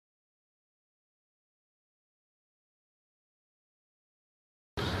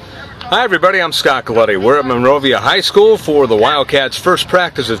Hi everybody, I'm Scott Galletti. We're at Monrovia High School for the Wildcats' first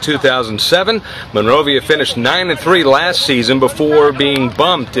practice of 2007. Monrovia finished 9-3 last season before being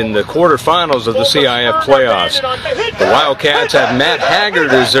bumped in the quarterfinals of the CIF playoffs. The Wildcats have Matt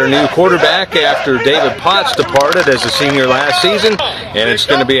Haggard as their new quarterback after David Potts departed as a senior last season, and it's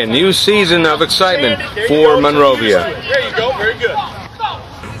going to be a new season of excitement for Monrovia. There you go, very good.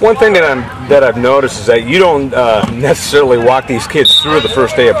 One thing that I've noticed is that you don't necessarily walk these kids through the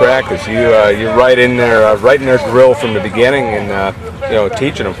first day of practice. You're right in their drill from the beginning, and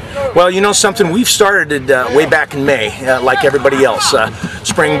teaching them. Well, you know something, we've started way back in May, like everybody else.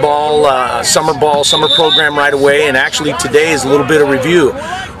 Spring ball, summer program right away, and actually today is a little bit of review.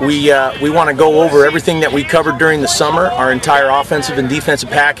 We want to go over everything that we covered during the summer, our entire offensive and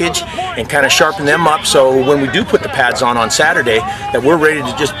defensive package, and kind of sharpen them up so when we do put the pads on Saturday, that we're ready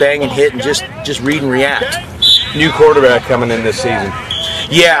to just bang and hit and just read and react. New quarterback coming in this season.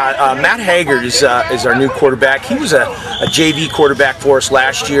 Yeah, Matt Haggard is our new quarterback. He was a JV quarterback for us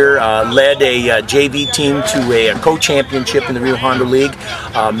last year, led a JV team to a co-championship in the Rio Hondo League.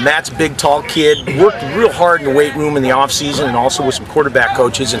 Matt's a big, tall kid, worked real hard in the weight room in the off-season and also with some quarterback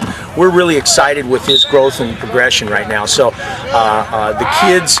coaches, and we're really excited with his growth and progression right now. So the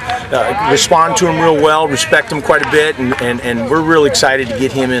kids respond to him real well, respect him quite a bit, and we're really excited to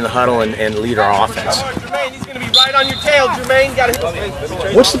get him in the huddle and lead our offense. He's going to be right on your tail, Jermaine.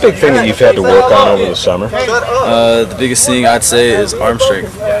 What's the big thing that you've had to work on over the summer? The biggest thing I'd say is arm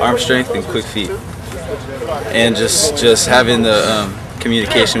strength and quick feet, and just having the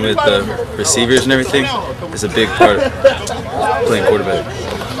communication with the receivers and everything is a big part of playing quarterback.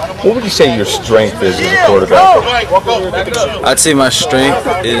 What would you say your strength is as a quarterback? I'd say my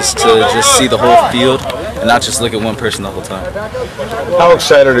strength is to just see the whole field and not just look at one person the whole time. How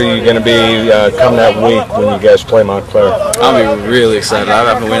excited are you going to be come that week when you guys play Montclair? I'll be really excited.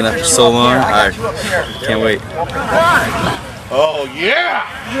 I've been waiting that for so long. I can't wait. Oh,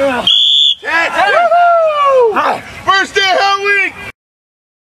 yeah!